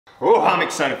Oh, I'm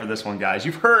excited for this one, guys.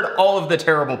 You've heard all of the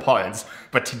terrible puns,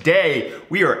 but today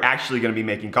we are actually gonna be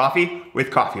making coffee with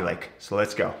Coffee Lake. So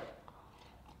let's go.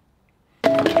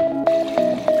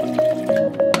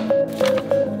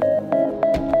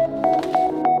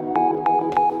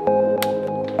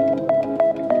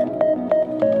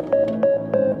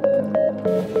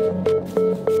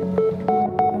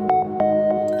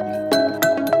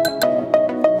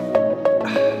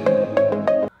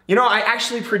 You know, I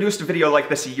actually produced a video like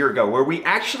this a year ago where we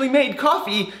actually made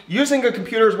coffee using a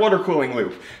computer's water cooling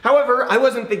loop. However, I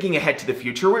wasn't thinking ahead to the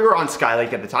future. We were on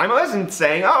Skylake at the time. I wasn't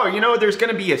saying, oh, you know, there's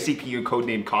gonna be a CPU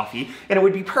codenamed Coffee and it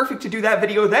would be perfect to do that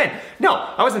video then. No,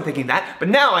 I wasn't thinking that, but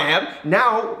now I am.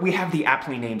 Now we have the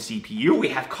aptly named CPU, we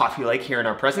have Coffee Lake here in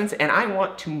our presence, and I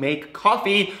want to make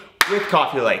coffee with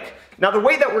Coffee Lake. Now the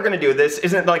way that we're gonna do this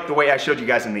isn't like the way I showed you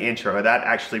guys in the intro. That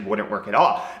actually wouldn't work at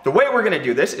all. The way we're gonna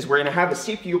do this is we're gonna have a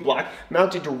CPU block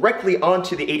mounted directly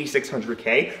onto the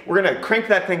 8600K. We're gonna crank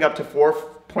that thing up to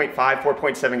 4.5,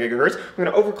 4.7 gigahertz. We're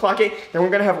gonna overclock it, then we're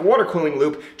gonna have a water cooling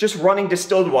loop just running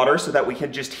distilled water so that we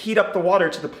can just heat up the water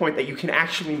to the point that you can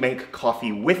actually make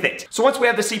coffee with it. So once we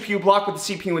have the CPU block with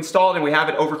the CPU installed and we have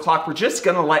it overclocked, we're just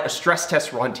gonna let a stress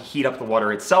test run to heat up the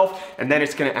water itself, and then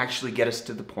it's gonna actually get us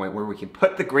to the point where we can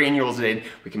put the granules in,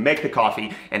 we can make the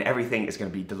coffee, and everything is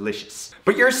gonna be delicious.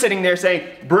 But you're sitting there saying,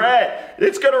 Brett,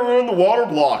 it's gonna ruin the water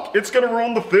block, it's gonna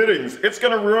ruin the fittings, it's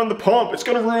gonna ruin the pump, it's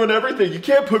gonna ruin everything. You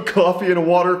can't put coffee in a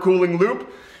water cooling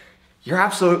loop. You're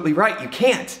absolutely right, you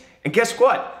can't. And guess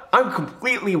what? I'm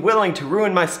completely willing to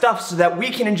ruin my stuff so that we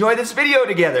can enjoy this video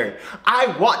together.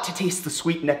 I want to taste the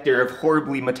sweet nectar of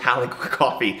horribly metallic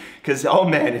coffee, because oh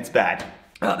man, it's bad.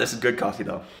 Oh, this is good coffee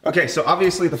though. Okay, so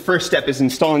obviously the first step is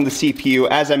installing the CPU.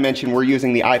 As I mentioned, we're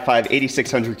using the i5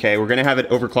 8600K. We're gonna have it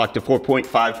overclocked to 4.5,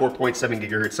 4.7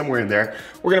 gigahertz, somewhere in there.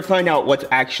 We're gonna find out what's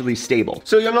actually stable.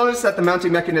 So you'll notice that the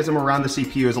mounting mechanism around the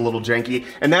CPU is a little janky,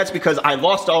 and that's because I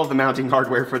lost all of the mounting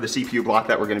hardware for the CPU block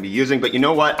that we're gonna be using, but you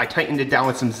know what? I tightened it down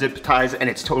with some zip ties and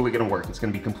it's totally gonna work. It's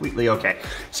gonna be completely okay.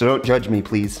 So don't judge me,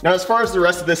 please. Now, as far as the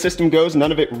rest of the system goes,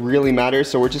 none of it really matters,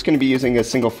 so we're just gonna be using a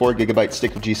single 4GB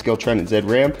stick of G.Skill Trend Z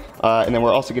RAM, and then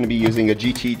we're also going to be using a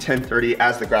GT 1030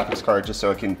 as the graphics card just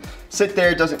so it can sit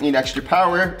there, doesn't need extra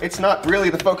power. It's not really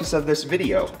the focus of this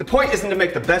video. The point isn't to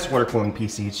make the best water cooling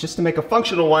PC, it's just to make a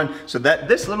functional one so that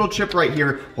this little chip right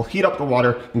here will heat up the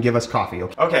water and give us coffee.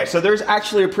 Okay, so there's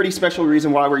actually a pretty special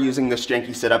reason why we're using this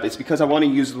janky setup. It's because I want to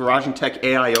use the Tech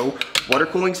AIO water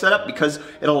cooling setup because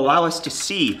it'll allow us to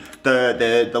see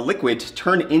the liquid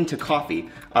turn into coffee.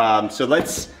 So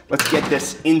let's get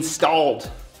this installed.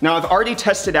 Now I've already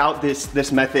tested out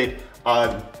this method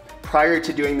prior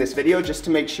to doing this video just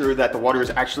to make sure that the water is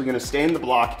actually gonna stay in the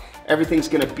block, everything's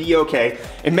gonna be okay.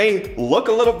 It may look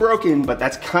a little broken, but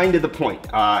that's kind of the point.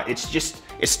 It's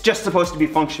just supposed to be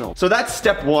functional. So that's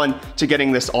step one to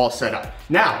getting this all set up.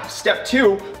 Now, step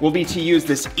two will be to use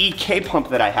this EK pump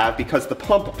that I have because the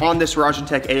pump on this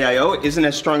Tech AIO isn't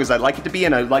as strong as I'd like it to be,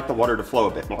 and I'd like the water to flow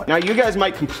a bit more. Now, you guys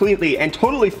might completely and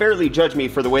totally fairly judge me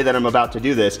for the way that I'm about to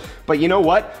do this, but you know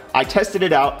what? I tested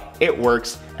it out, it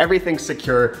works, everything's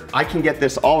secure, I can get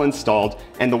this all installed,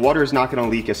 and the water is not gonna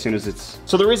leak as soon as it's...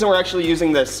 So the reason we're actually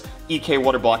using this EK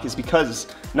water block is because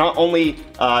not only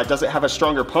does it have a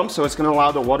stronger pump, so it's gonna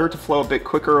allow the water to flow a bit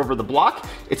quicker over the block,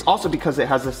 it's also because it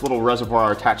has this little reservoir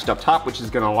attached up top, which is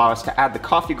gonna allow us to add the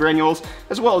coffee granules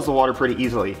as well as the water pretty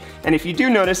easily. And if you do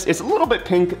notice, it's a little bit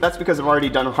pink. That's because I've already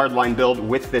done a hardline build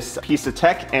with this piece of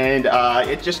tech, and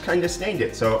it just kind of stained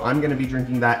it. So I'm gonna be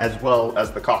drinking that as well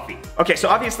as the coffee. Okay, so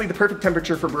obviously the perfect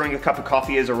temperature for brewing a cup of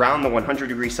coffee is around the 100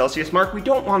 degrees Celsius mark. We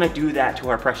don't wanna do that to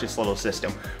our precious little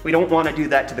system. We don't wanna do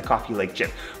that to the Coffee Lake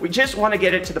chip. We just wanna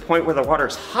get it to the point where the water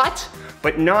is hot,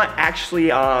 but not actually,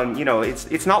 you know,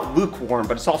 it's not lukewarm,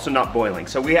 but it's also not boiling.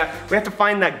 So we have to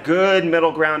find that good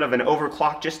middle ground of an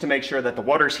overclock just to make sure that the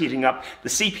water is heating up, the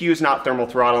CPU is not thermal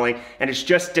throttling, and it's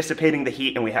just dissipating the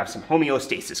heat, and we have some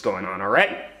homeostasis going on, all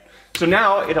right? So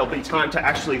now it'll be time to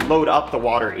actually load up the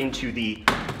water into the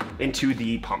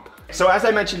pump. So as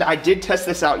I mentioned, I did test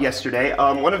this out yesterday.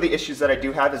 One of the issues that I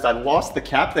do have is I lost the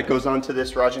cap that goes onto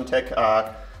this Tech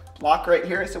block right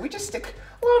here. So we just stick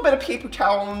a little bit of paper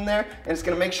towel in there, and it's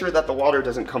gonna make sure that the water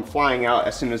doesn't come flying out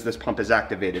as soon as this pump is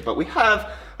activated. But we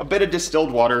have a bit of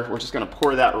distilled water. We're just gonna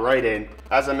pour that right in.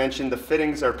 As I mentioned, the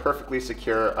fittings are perfectly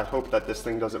secure. I hope that this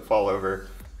thing doesn't fall over.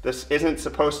 This isn't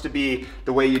supposed to be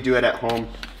the way you do it at home.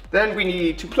 Then we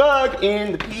need to plug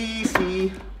in the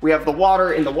PC. We have the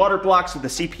water in the water block so the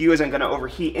CPU isn't gonna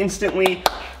overheat instantly.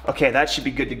 Okay, that should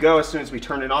be good to go. As soon as we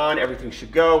turn it on, everything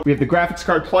should go. We have the graphics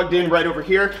card plugged in right over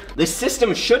here. This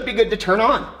system should be good to turn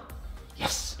on.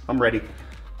 Yes, I'm ready.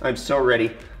 I'm so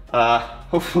ready.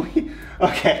 Hopefully,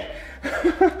 okay.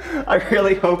 I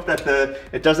really hope that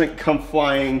it doesn't come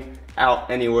flying out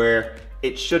anywhere.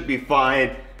 It should be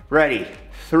fine. Ready,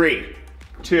 3,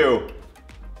 2.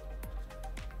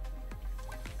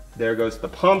 There goes the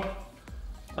pump.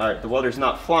 All right, the water's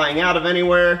not flying out of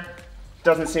anywhere.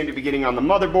 Doesn't seem to be getting on the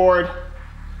motherboard.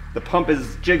 The pump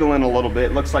is jiggling a little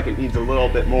bit. Looks like it needs a little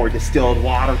bit more distilled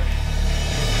water.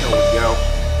 There we go.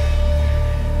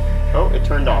 Oh, it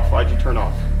turned off. Why'd you turn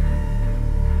off?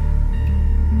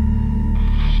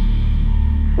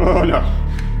 Oh no.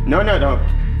 No, no, no.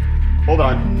 Hold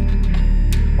on.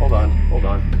 Hold on, hold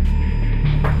on.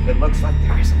 It looks like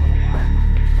there is a little water.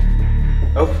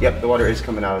 Oh, yep, the water is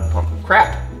coming out of the pump.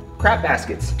 Crap. Crap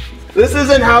baskets. This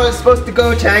isn't how it's supposed to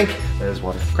go, tank. There's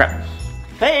water. Crap.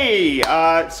 Hey,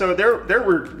 so there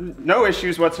were no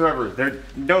issues whatsoever. There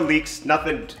no leaks,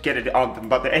 nothing to get it on,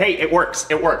 but hey, it works,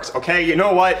 okay? You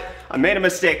know what? I made a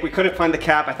mistake. We couldn't find the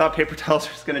cap. I thought paper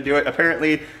towels was gonna do it.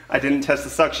 Apparently, I didn't test the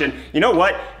suction. You know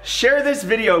what? Share this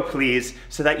video, please,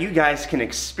 so that you guys can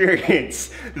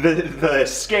experience the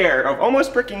scare of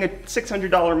almost bricking a $600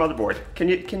 motherboard. Can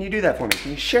you do that for me?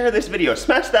 Can you share this video?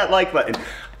 Smash that like button.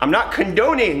 I'm not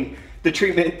condoning the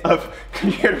treatment of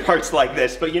computer parts like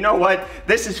this, but you know what?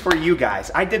 This is for you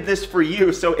guys. I did this for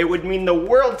you, so it would mean the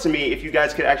world to me if you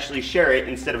guys could actually share it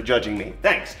instead of judging me.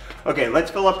 Thanks. Okay,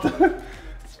 let's fill up the...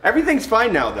 Everything's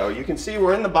fine now though. You can see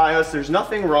we're in the BIOS, there's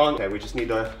nothing wrong. Okay, we just need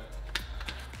to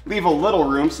leave a little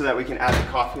room so that we can add the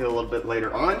coffee a little bit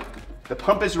later on. The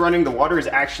pump is running, the water is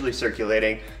actually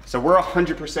circulating, so we're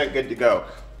 100% good to go.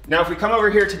 Now, if we come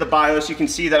over here to the BIOS, you can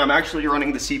see that I'm actually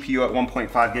running the CPU at 1.5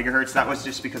 gigahertz. That was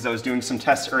just because I was doing some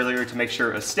tests earlier to make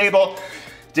sure it was stable.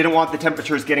 Didn't want the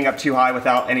temperatures getting up too high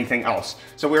without anything else.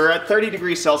 So we're at 30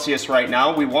 degrees Celsius right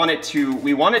now. We want it to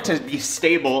be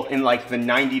stable in like the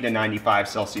 90 to 95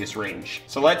 Celsius range.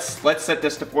 So let's set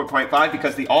this to 4.5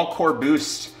 because the all-core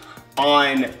boost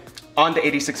on the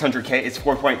 8600K is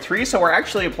 4.3, so we're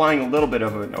actually applying a little bit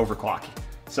of an overclock.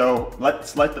 So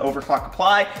let's let the overclock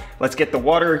apply. Let's get the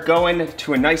water going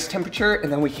to a nice temperature,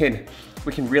 and then we can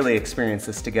really experience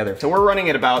this together. So we're running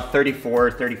at about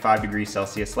 34, 35 degrees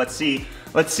Celsius. Let's see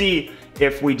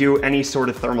if we do any sort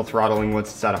of thermal throttling once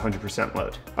it's at 100%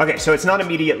 load. Okay, so it's not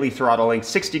immediately throttling,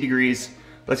 60 degrees.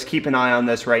 Let's keep an eye on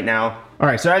this right now. All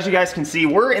right, so as you guys can see,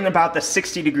 we're in about the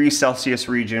 60 degrees Celsius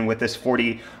region with this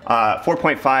 4.5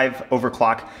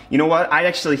 overclock. You know what? I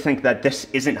actually think that this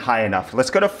isn't high enough. Let's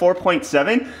go to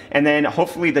 4.7, and then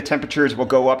hopefully the temperatures will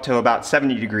go up to about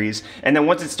 70 degrees. And then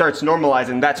once it starts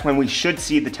normalizing, that's when we should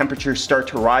see the temperatures start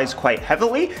to rise quite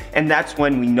heavily. And that's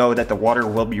when we know that the water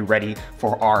will be ready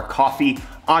for our coffee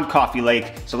on Coffee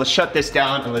Lake. So let's shut this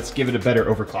down and let's give it a better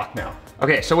overclock now.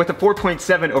 Okay, so with the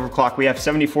 4.7 overclock, we have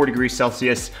 74 degrees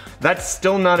Celsius. That's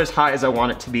still not as high as I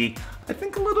want it to be. I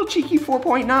think a little cheeky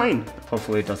 4.9.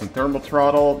 Hopefully it doesn't thermal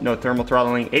throttle. No thermal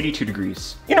throttling, 82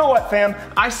 degrees. You know what, fam?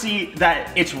 I see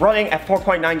that it's running at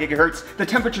 4.9 gigahertz. The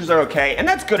temperatures are okay, and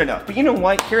that's good enough. But you know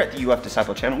what? Here at the UF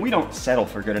Disciple channel, we don't settle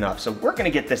for good enough. So we're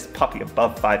gonna get this puppy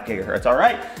above 5 gigahertz, all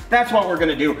right? That's what we're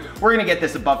gonna do. We're gonna get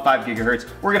this above 5 gigahertz.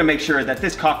 We're gonna make sure that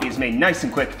this coffee is made nice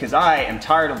and quick because I am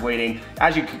tired of waiting.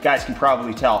 As you guys can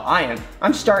probably tell,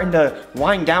 I'm starting to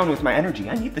wind down with my energy.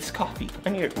 I need this coffee.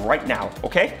 I need it right now,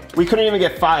 okay? We couldn't even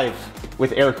get 5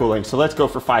 with air cooling, so let's go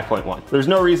for 5.1. There's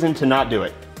no reason to not do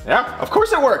it. Yeah, of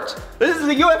course it worked. This is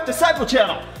the UF Disciple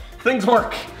channel. Things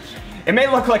work. It may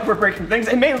look like we're breaking things.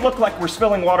 It may look like we're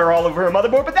spilling water all over a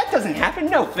motherboard, but that doesn't happen.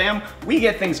 No, fam. We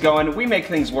get things going. We make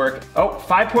things work. Oh,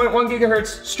 5.1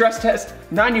 gigahertz, stress test,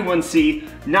 91C,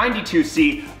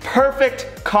 92C,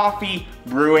 perfect coffee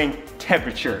brewing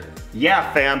temperature.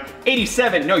 Yeah, fam.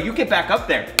 87. No, you get back up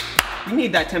there. You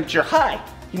need that temperature high.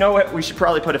 You know what? We should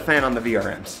probably put a fan on the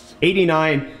VRMs.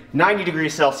 89, 90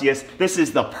 degrees Celsius. This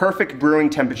is the perfect brewing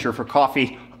temperature for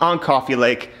coffee on Coffee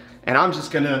Lake. And I'm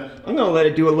gonna let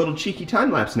it do a little cheeky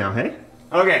time lapse now, hey?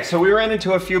 Okay, so we ran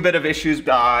into a few bit of issues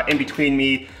in between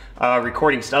me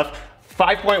recording stuff.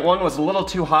 5.1 was a little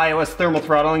too high. It was thermal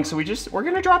throttling, so we're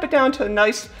gonna drop it down to a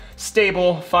nice,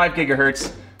 stable 5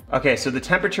 gigahertz. Okay, so the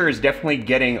temperature is definitely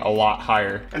getting a lot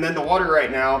higher. And then the water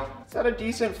right now, it's at a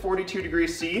decent 42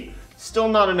 degrees C. Still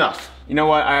not enough. You know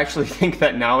what? I actually think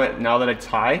that now that it's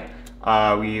high,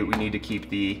 we need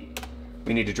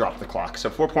to drop the clock. So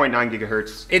 4.9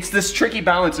 gigahertz. It's this tricky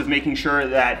balance of making sure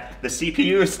that the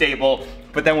CPU is stable,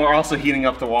 but then we're also heating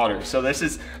up the water. So this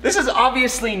is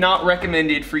obviously not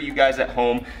recommended for you guys at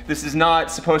home. This is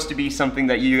not supposed to be something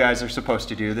that you guys are supposed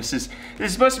to do. This is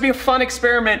supposed to be a fun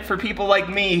experiment for people like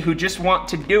me who just want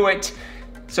to do it.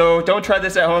 So don't try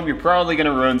this at home. You're probably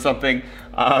gonna ruin something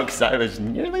because I was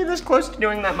nearly this close to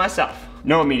doing that myself.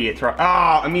 No immediate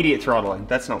immediate throttling.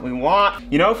 That's not what we want.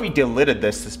 You know, if we delidded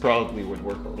this, this probably would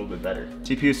work a little bit better.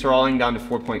 CPU throttling down to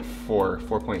 4.4,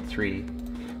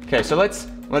 4.3. Okay, so let's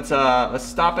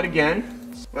stop it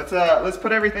again. Let's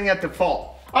put everything at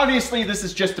default. Obviously, this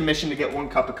is just a mission to get 1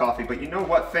 cup of coffee, but you know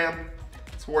what, fam?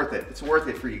 It's worth it. It's worth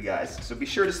it for you guys. So be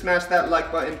sure to smash that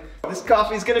like button. This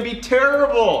coffee is gonna be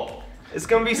terrible. It's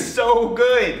gonna be so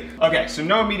good. Okay, so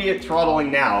no immediate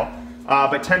throttling now.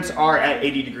 But temps are at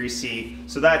 80 degrees C,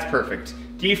 so that's perfect.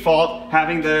 Default,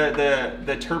 having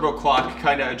the turbo clock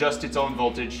kind of adjust its own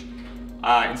voltage.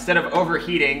 Instead of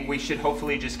overheating, we should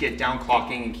hopefully just get down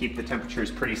clocking and keep the temperatures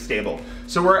pretty stable.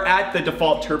 So we're at the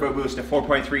default turbo boost of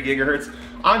 4.3 gigahertz.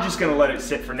 I'm just gonna let it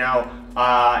sit for now,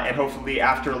 and hopefully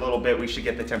after a little bit, we should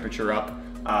get the temperature up.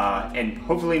 And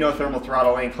hopefully no thermal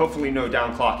throttling, hopefully no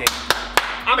down clocking.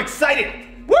 I'm excited,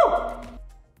 woo!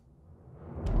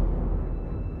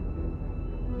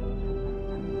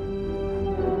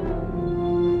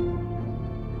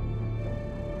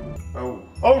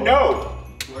 Oh no!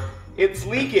 What? It's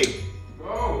leaking.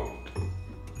 Oh.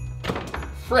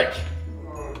 Frick.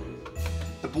 Oh,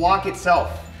 the block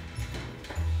itself.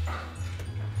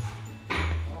 Oh,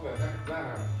 the heck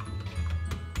that?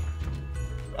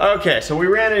 Okay, so we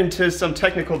ran into some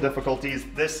technical difficulties.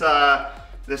 This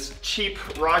cheap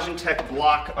Rajentech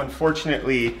block,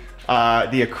 unfortunately,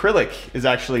 the acrylic is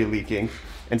actually leaking.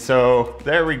 And so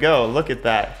there we go. Look at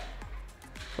that.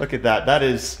 Look at that. That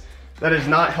is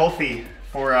not healthy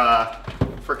for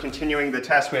continuing the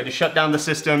test. We had to shut down the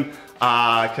system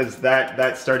because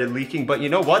that started leaking. But you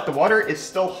know what? The water is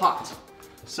still hot.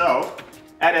 So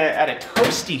at a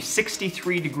toasty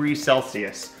 63 degrees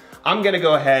Celsius, I'm gonna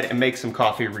go ahead and make some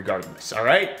coffee regardless, all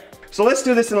right? So let's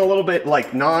do this in a little bit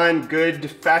like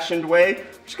non-good fashioned way.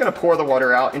 I'm just gonna pour the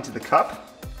water out into the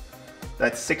cup.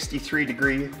 That's 63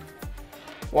 degree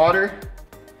water.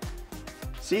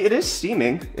 See, it is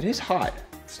steaming, it is hot.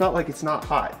 It's not like it's not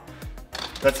hot.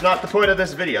 That's not the point of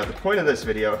this video. The point of this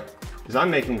video is I'm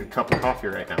making a cup of coffee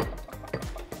right now.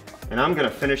 And I'm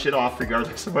gonna finish it off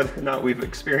regardless of whether or not we've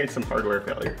experienced some hardware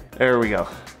failure. There we go.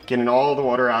 Getting all the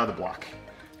water out of the block.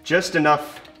 Just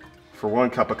enough for 1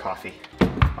 cup of coffee.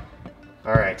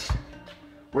 All right,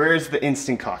 where's the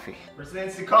instant coffee? Where's the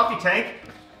instant coffee tank?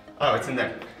 Oh, it's in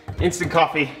there. Instant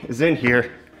coffee is in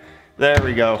here. There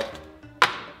we go.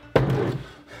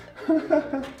 All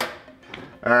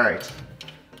right.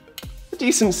 A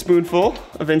decent spoonful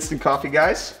of instant coffee,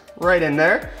 guys. Right in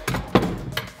there.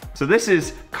 So this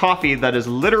is coffee that is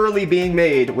literally being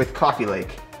made with Coffee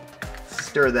Lake.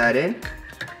 Stir that in.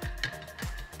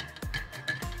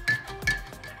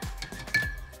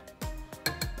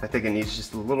 I think it needs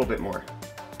just a little bit more.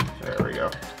 There we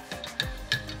go.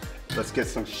 Let's get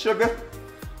some sugar.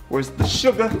 Where's the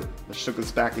sugar? The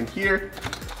sugar's back in here.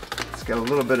 Let's get a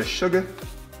little bit of sugar.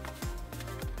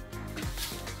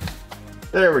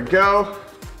 There we go.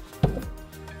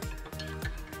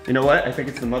 You know what? I think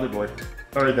it's the motherboard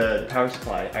or the power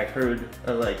supply. I heard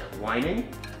like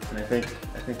whining, and I think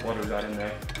water got in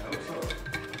there.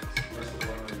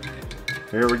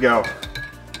 Here we go.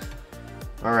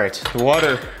 All right,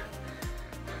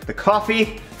 the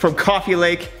coffee from Coffee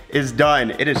Lake is done.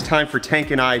 It is time for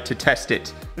Tank and I to test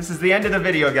it. This is the end of the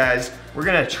video, guys. We're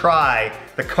gonna try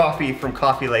the coffee from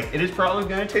Coffee Lake. It is probably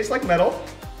gonna taste like metal.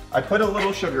 I put a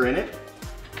little sugar in it.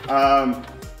 The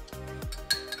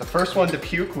first one to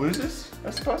puke loses, I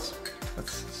suppose.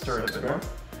 Let's stir it a bit more. All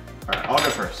right, I'll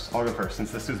go first since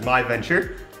this is my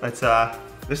venture.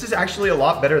 This is actually a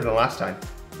lot better than last time.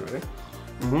 Okay.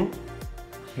 Mm-hmm.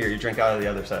 Here, you drink out of the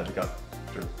other side of the cup.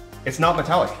 Sure. It's not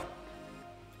metallic.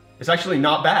 It's actually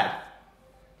not bad.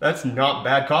 That's not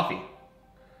bad coffee.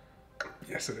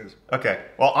 Yes, it is. Okay,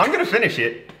 well, I'm gonna finish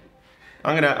it.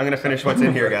 I'm gonna finish what's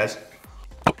in here, guys.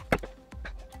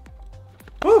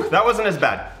 Whew, that wasn't as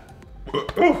bad.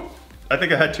 Ooh, I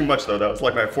think I had too much though. That was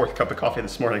like my 4th cup of coffee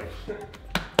this morning.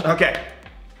 Okay,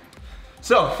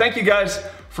 so thank you guys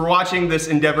for watching this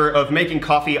endeavor of making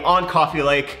coffee on Coffee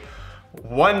Lake.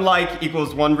 1 like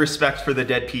equals 1 respect for the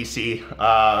dead PC.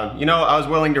 You know, I was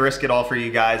willing to risk it all for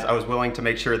you guys. I was willing to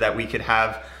make sure that we could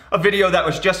have a video that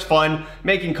was just fun,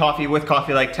 making coffee with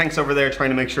Coffee Lake. Tank's over there trying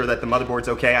to make sure that the motherboard's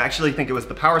okay. I actually think it was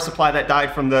the power supply that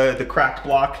died from the cracked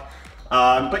block.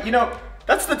 But you know,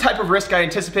 that's the type of risk I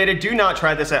anticipated. Do not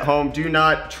try this at home. Do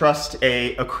not trust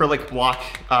a acrylic block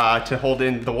to hold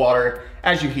in the water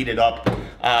as you heat it up.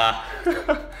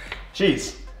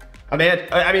 Jeez. I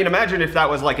mean, imagine if that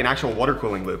was like an actual water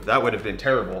cooling loop. That would have been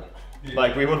terrible.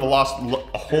 Like we would have lost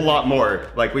a whole lot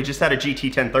more. Like we just had a GT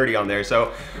 1030 on there.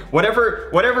 So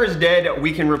whatever is dead,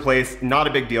 we can replace. Not a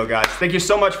big deal, guys. Thank you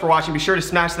so much for watching. Be sure to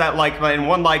smash that like button.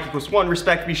 1 like equals 1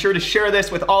 respect. Be sure to share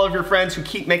this with all of your friends who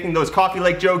keep making those Coffee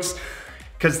Lake jokes.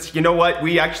 Cause you know what?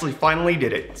 We actually finally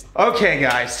did it. Okay,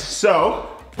 guys. So,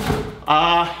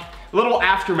 little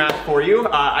aftermath for you.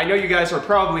 I know you guys are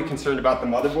probably concerned about the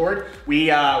motherboard. We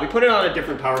put it on a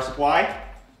different power supply.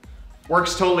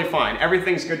 Works totally fine.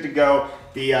 Everything's good to go.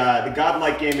 The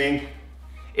Godlike Gaming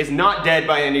is not dead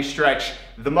by any stretch.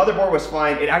 The motherboard was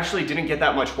fine. It actually didn't get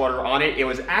that much water on it. It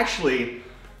was actually,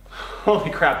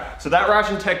 holy crap. So that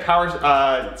Rogentech power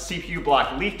CPU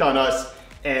block leaked on us,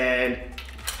 and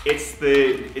it's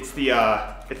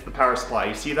the power supply.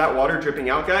 You see that water dripping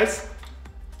out, guys?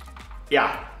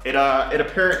 Yeah, it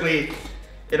apparently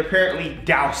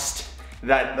doused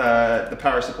that the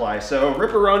power supply. So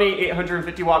Ripperoni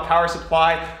 850 watt power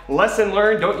supply. Lesson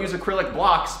learned, don't use acrylic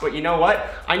blocks, but you know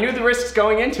what? I knew the risks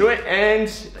going into it,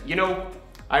 and you know,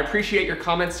 I appreciate your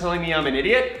comments telling me I'm an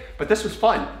idiot, but this was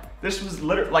fun. This was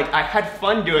literally, like, I had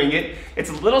fun doing it. It's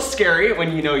a little scary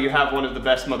when you know you have one of the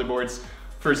best motherboards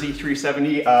for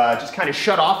Z370 just kind of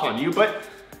shut off on you, but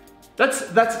that's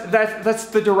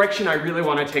the direction I really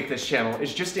want to take this channel,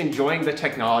 is just enjoying the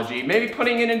technology, maybe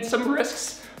putting it in some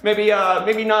risks, maybe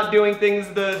not doing things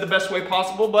the best way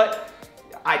possible, but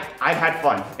I've had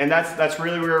fun, and that's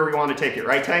really where we want to take it,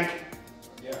 right, Tank?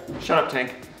 Yeah. Shut up,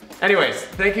 Tank. Anyways,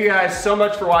 thank you guys so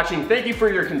much for watching. Thank you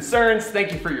for your concerns,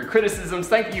 thank you for your criticisms,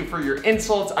 thank you for your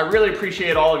insults. I really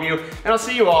appreciate all of you, and I'll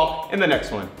see you all in the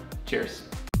next one. Cheers.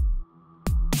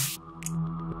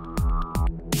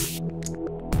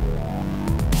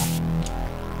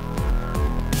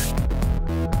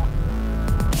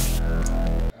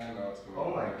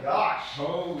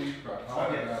 Holy crap. How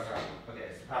did that happen? Okay,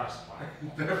 it's the power supply.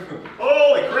 Definitely. Oh